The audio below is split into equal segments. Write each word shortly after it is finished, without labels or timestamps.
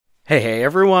Hey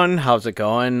everyone, how's it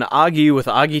going? Augie with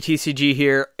Augie TCG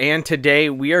here, and today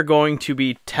we are going to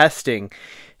be testing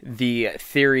the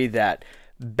theory that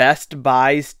Best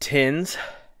Buy's tins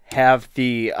have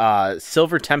the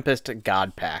Silver Tempest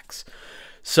God Packs.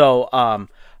 So,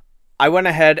 I went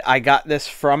ahead, I got this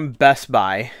from Best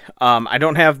Buy. I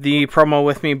don't have the promo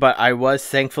with me, but I was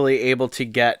thankfully able to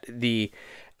get the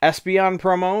Espeon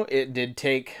promo. It did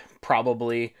take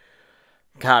probably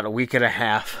a week and a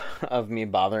half of me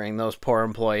bothering those poor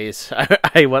employees.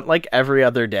 I went like every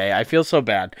other day. I feel so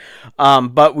bad.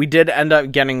 But we did end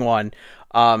up getting one.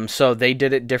 So they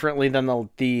did it differently than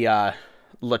the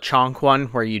Lechonk one,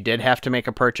 where you did have to make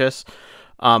a purchase.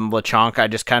 Lechonk, I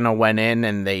just kind of went in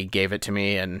and they gave it to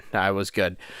me and I was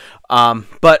good.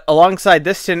 But alongside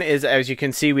this tin is, as you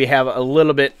can see, we have a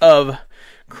little bit of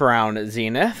Crown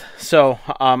Zenith. So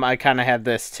I kind of had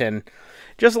this tin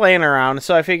just laying around,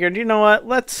 so I figured, you know what,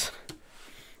 let's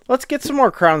get some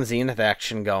more Crown Zenith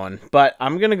action going. But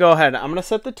I'm gonna go ahead, I'm gonna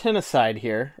set the tin aside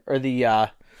here, or the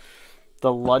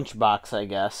lunchbox, I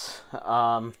guess.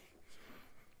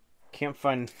 Can't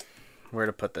find where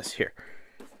to put this here.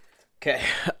 Okay,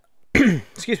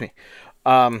 excuse me.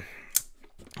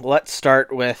 Let's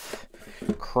start with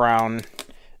Crown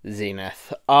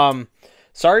Zenith.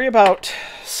 Sorry about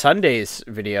Sunday's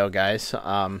video, guys.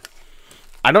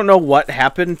 I don't know what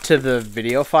happened to the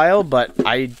video file, but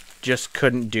I just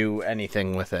couldn't do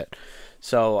anything with it.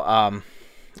 So,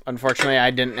 unfortunately,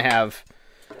 I didn't have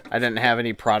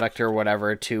any product or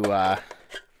whatever to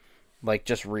like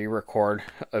just re-record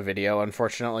a video,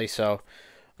 unfortunately. So,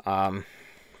 I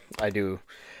do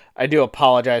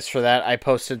apologize for that. I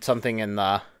posted something in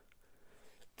the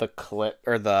clip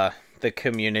or the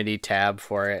community tab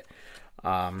for it.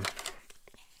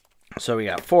 So we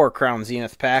got 4 Crown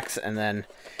Zenith packs, and then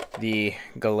the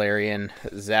Galarian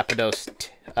Zapdos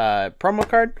promo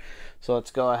card. So let's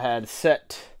go ahead,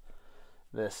 set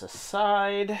this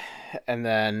aside, and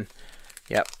then,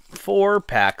 yep, 4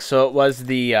 packs. So it was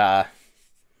the, I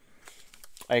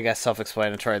guess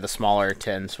self-explanatory, the smaller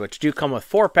tins, which do come with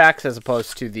 4 packs as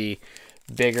opposed to the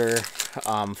bigger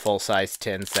full-size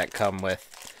tins that come with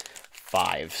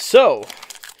 5. So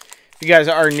if you guys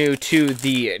are new to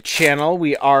the channel,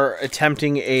 we are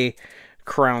attempting a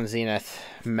Crown Zenith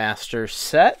Master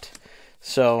set.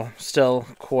 So, still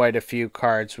quite a few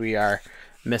cards we are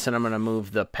missing. I'm going to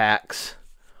move the packs.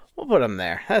 We'll put them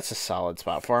there. That's a solid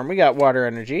spot for them. We got Water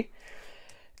Energy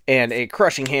and a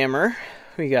Crushing Hammer.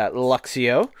 We got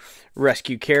Luxio,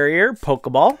 Rescue Carrier,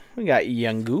 Pokeball. We got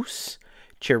Yungoos,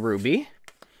 Cherubi.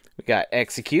 We got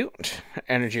Execute,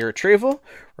 Energy Retrieval,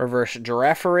 Reverse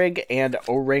Girafarig, and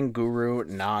Oranguru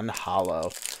non-hollow.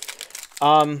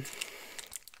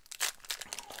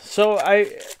 So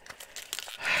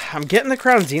I'm getting the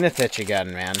Crown Zenith itch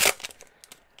again, man.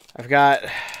 I've got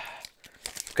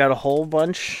a whole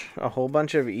bunch of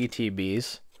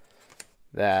ETBs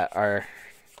that are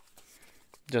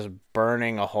just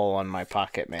burning a hole in my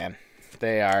pocket, man.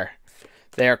 They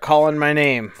are calling my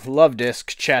name.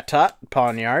 Luvdisc, Chatot,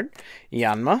 Pawniard,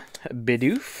 Yanma,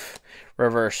 Bidoof,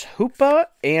 Reverse Hoopa,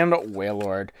 and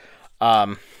Wailord.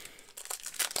 But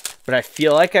I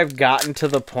feel like I've gotten to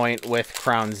the point with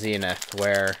Crown Zenith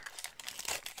where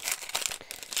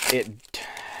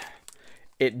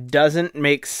it doesn't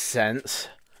make sense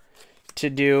to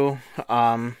do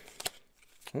to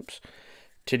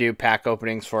do pack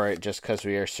openings for it, just because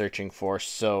we are searching for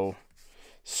so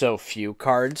few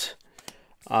cards.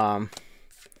 But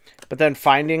then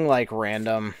finding like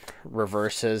random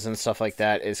reverses and stuff like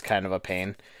that is kind of a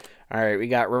pain. Alright, we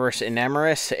got Reverse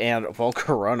Enamorus and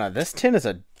Volcarona. This tin is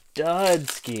a dud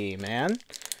ski, man.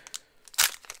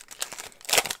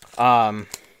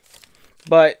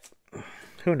 But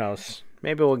who knows?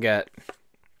 Maybe we'll get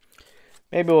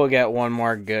one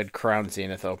more good Crown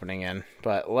Zenith opening in.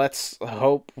 But let's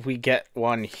hope we get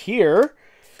one here,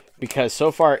 because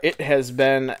so far it has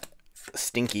been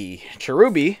stinky.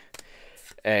 Cherubi,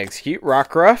 Execute,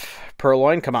 Rockruff,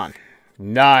 Purloin, come on.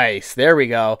 Nice, there we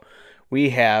go. We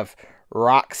have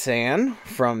Roxanne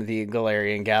from the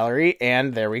Galarian Gallery,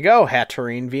 and there we go,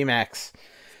 Hatterene VMAX.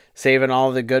 Saving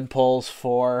all the good pulls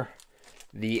for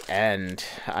the end.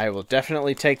 I will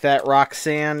definitely take that.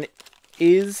 Roxanne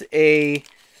is a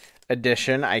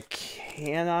addition. I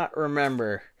cannot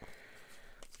remember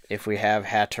if we have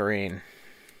Hatterene,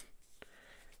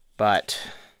 but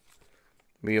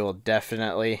we will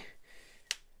definitely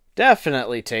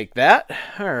take that.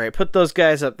 All right, put those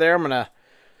guys up there. I'm gonna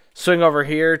swing over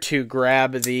here to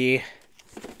grab the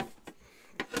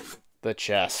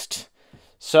chest.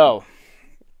 So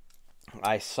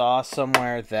I saw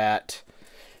somewhere that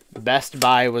Best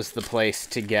Buy was the place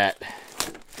to get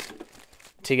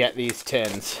to get these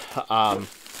tins.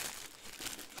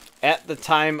 At the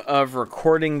time of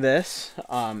recording this,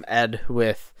 Ed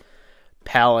with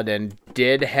Paladin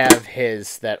did have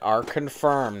his that are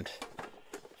confirmed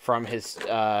from his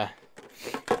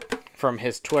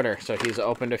Twitter. So he's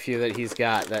opened a few that he's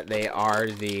got that they are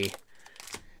the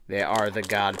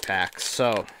God packs.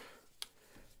 So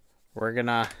we're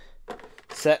gonna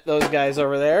set those guys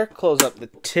over there, close up the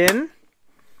tin.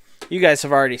 You guys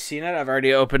have already seen it. I've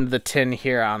already opened the tin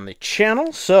here on the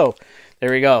channel. So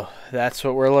there we go. That's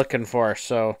what we're looking for.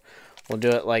 So we'll do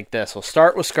it like this. We'll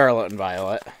start with Scarlet and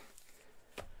Violet.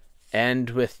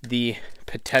 End with the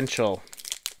potential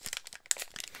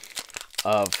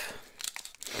of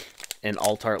an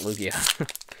alt-art Lugia.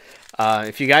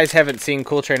 If you guys haven't seen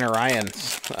Cool Trainer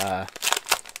Ryan's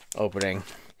opening,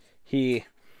 he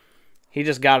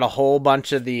just got a whole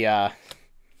bunch of the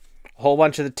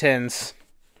tins,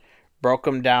 broke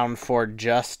them down for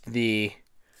just the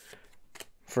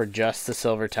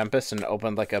Silver Tempest, and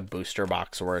opened like a booster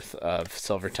box worth of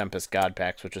Silver Tempest God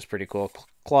packs, which is pretty cool.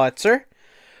 Clawitzer,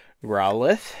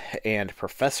 Growlithe, and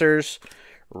Professor's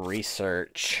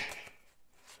Research.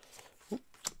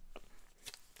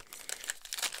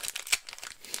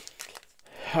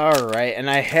 Alright, and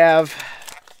I have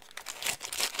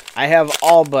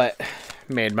all but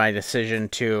made my decision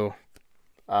to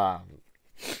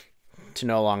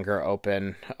no longer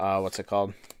open, what's it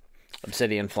called?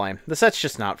 Obsidian Flame. The set's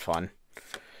just not fun.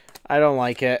 I don't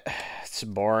like it. It's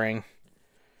boring.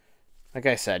 Like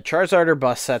I said, Charizard or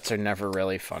Bust sets are never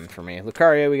really fun for me.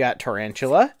 Lucario, we got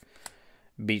Tarantula,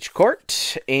 Beach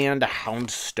Court, and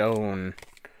Houndstone.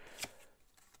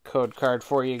 Code card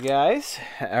for you guys.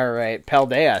 Alright,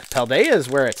 Paldea. Paldea is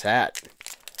where it's at.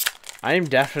 I am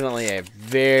definitely a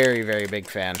very, very big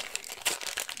fan.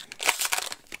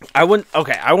 I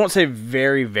won't say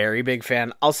very, very big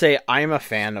fan. I'll say I'm a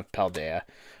fan of Paldea.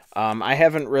 I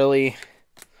haven't really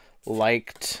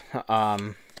liked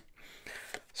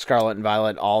Scarlet and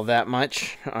Violet all that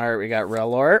much. Alright, we got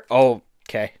Rellor. Oh,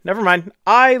 okay. Never mind.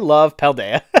 I love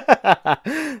Paldea.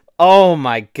 Oh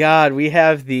my god. We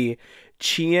have the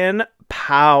Chien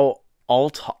Pao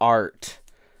alt art.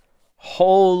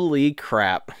 Holy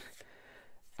crap.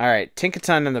 Alright,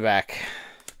 Tinkaton in the back.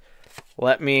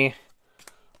 Let me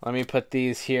put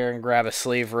these here and grab a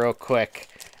sleeve real quick,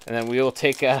 and then we will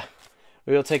take a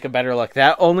better look.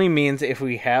 That only means if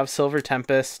we have Silver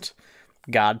Tempest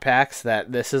God packs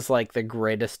that this is like the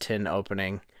greatest tin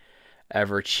opening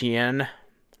ever. Chien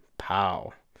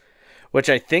Pao, which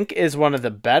I think is one of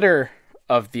the better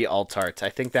of the alt arts. I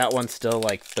think that one's still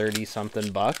like 30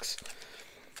 something bucks,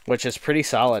 which is pretty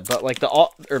solid. But like the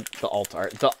art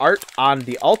on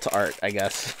the alt art, I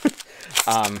guess,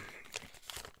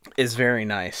 is very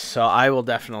nice. So I will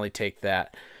definitely take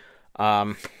that.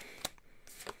 Can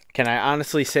I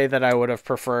honestly say that I would have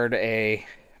preferred a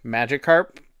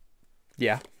Magikarp?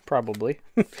 Yeah, probably.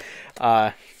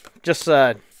 Just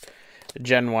Gen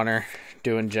 1er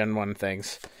doing Gen 1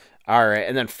 things. Alright,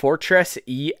 and then Fortress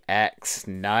EX.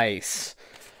 Nice.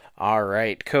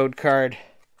 Alright, code card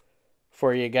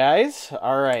for you guys.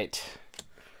 Alright.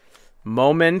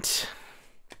 Moment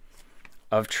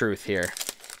of truth here.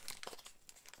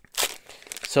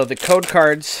 So the code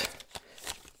cards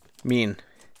mean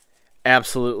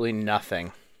absolutely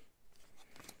nothing.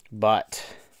 But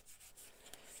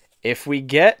if we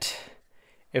get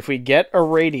a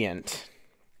Radiant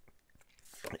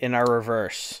in our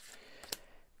reverse,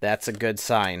 that's a good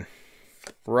sign.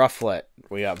 Rufflet,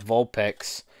 we got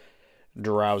Vulpix,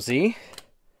 Drowsy,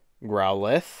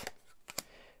 Growlithe,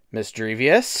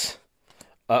 Misdrevious,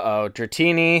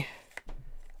 Dratini.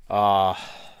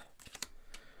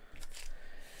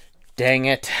 Dang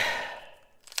it.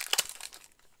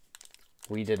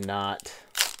 We did not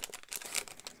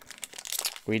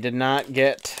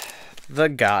get the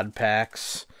God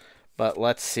packs, but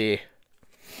let's see.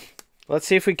 Let's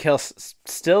see if we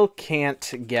still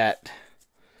can't get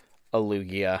a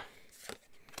Lugia.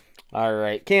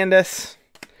 Alright, Candace.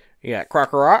 You got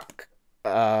Krokorok.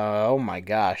 Oh my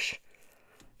gosh.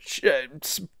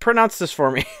 Pronounce this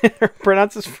for me.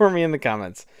 Pronounce this for me in the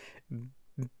comments.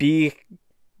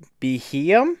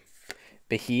 Beheum?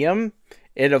 Beheum?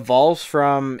 It evolves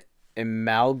from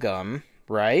Amalgam,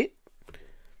 right?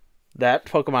 That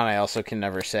Pokemon I also can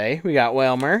never say. We got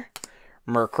Wailmer,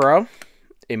 Murkrow,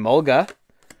 Emolga,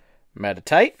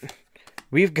 Meditite.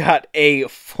 We've got a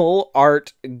full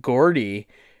art Gordy.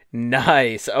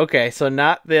 Nice. Okay, so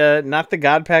not the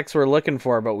God packs we're looking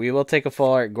for, but we will take a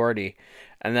full art Gordy.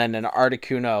 And then an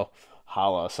Articuno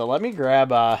Hollow. So let me grab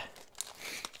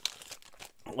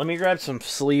some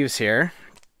sleeves here.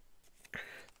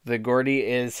 The Gordy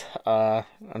is,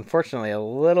 unfortunately, a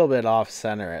little bit off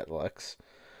center, it looks.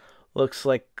 Looks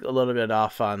like a little bit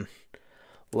off on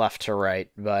left to right,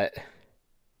 but...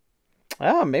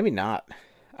 Oh, maybe not.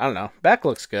 I don't know. Back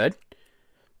looks good.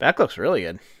 Back looks really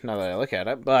good, now that I look at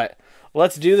it. But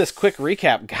let's do this quick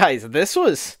recap. Guys, this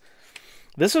was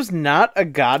not a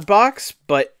God box,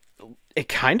 but it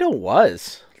kind of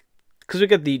was. Because we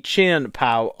got the Chin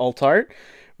Pow Alt Art.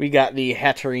 We got the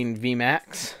Hatterene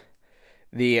VMAX.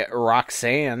 The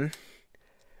Roxanne.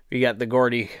 We got the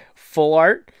Gordy Full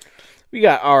Art. We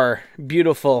got our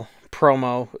beautiful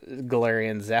promo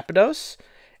Galarian Zapdos.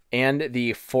 And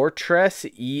the Fortress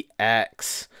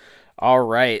EX. All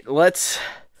right, let's...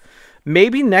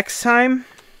 Maybe next time,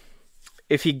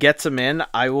 if he gets them in,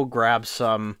 I will grab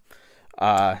some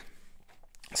of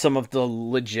the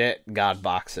legit God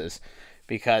boxes.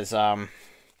 Because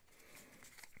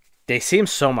they seem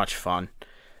so much fun.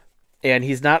 And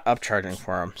he's not upcharging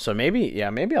for them. So maybe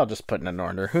I'll just put in an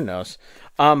order. Who knows?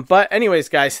 But anyways,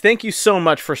 guys, thank you so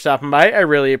much for stopping by. I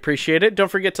really appreciate it.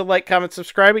 Don't forget to like, comment,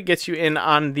 subscribe. It gets you in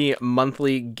on the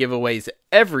monthly giveaways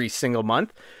every single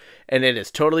month. And it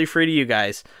is totally free to you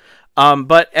guys.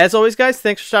 But as always, guys,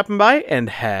 thanks for stopping by. And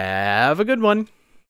have a good one.